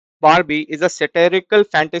Barbie is a satirical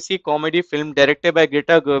fantasy comedy film directed by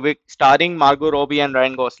Greta Gerwig, starring Margot Robbie and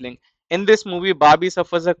Ryan Gosling. In this movie, Barbie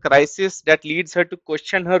suffers a crisis that leads her to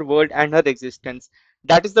question her world and her existence.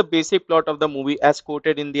 That is the basic plot of the movie as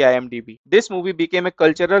quoted in the IMDb. This movie became a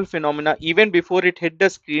cultural phenomenon even before it hit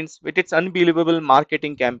the screens with its unbelievable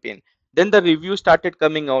marketing campaign. Then the review started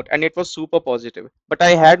coming out and it was super positive. But I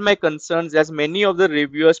had my concerns as many of the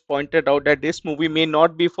reviewers pointed out that this movie may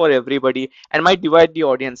not be for everybody and might divide the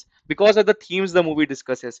audience because of the themes the movie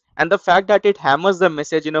discusses and the fact that it hammers the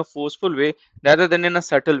message in a forceful way rather than in a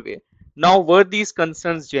subtle way. Now, were these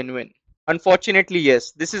concerns genuine? Unfortunately,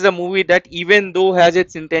 yes. This is a movie that, even though has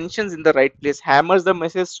its intentions in the right place, hammers the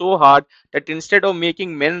message so hard that instead of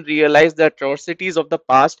making men realize the atrocities of the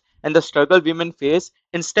past and the struggle women face,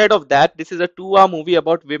 instead of that, this is a 2 hour movie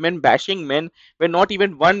about women bashing men where not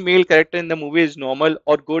even one male character in the movie is normal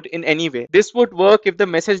or good in any way. This would work if the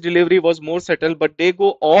message delivery was more subtle, but they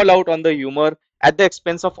go all out on the humor at the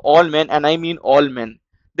expense of all men, and I mean all men.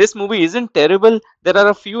 This movie isn't terrible. There are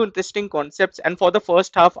a few interesting concepts, and for the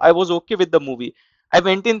first half, I was okay with the movie. I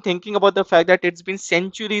went in thinking about the fact that it's been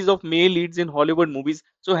centuries of male leads in Hollywood movies,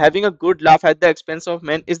 so having a good laugh at the expense of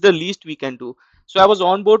men is the least we can do. So I was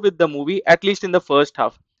on board with the movie, at least in the first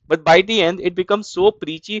half. But by the end, it becomes so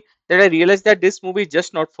preachy that I realized that this movie is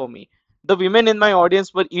just not for me. The women in my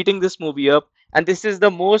audience were eating this movie up, and this is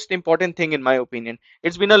the most important thing in my opinion.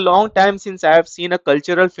 It's been a long time since I have seen a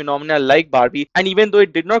cultural phenomenon like Barbie, and even though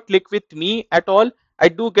it did not click with me at all, I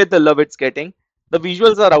do get the love it's getting. The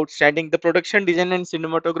visuals are outstanding, the production design and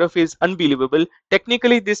cinematography is unbelievable.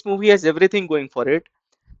 Technically, this movie has everything going for it.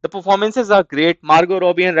 The performances are great. Margot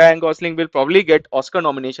Robbie and Ryan Gosling will probably get Oscar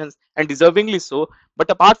nominations, and deservingly so. But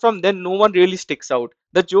apart from them, no one really sticks out.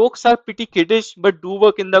 The jokes are pretty kiddish, but do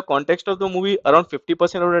work in the context of the movie around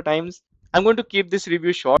 50% of the times. I'm going to keep this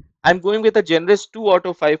review short. I'm going with a generous 2 out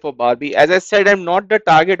of 5 for Barbie. As I said, I'm not the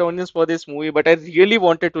target audience for this movie, but I really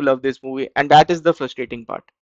wanted to love this movie, and that is the frustrating part.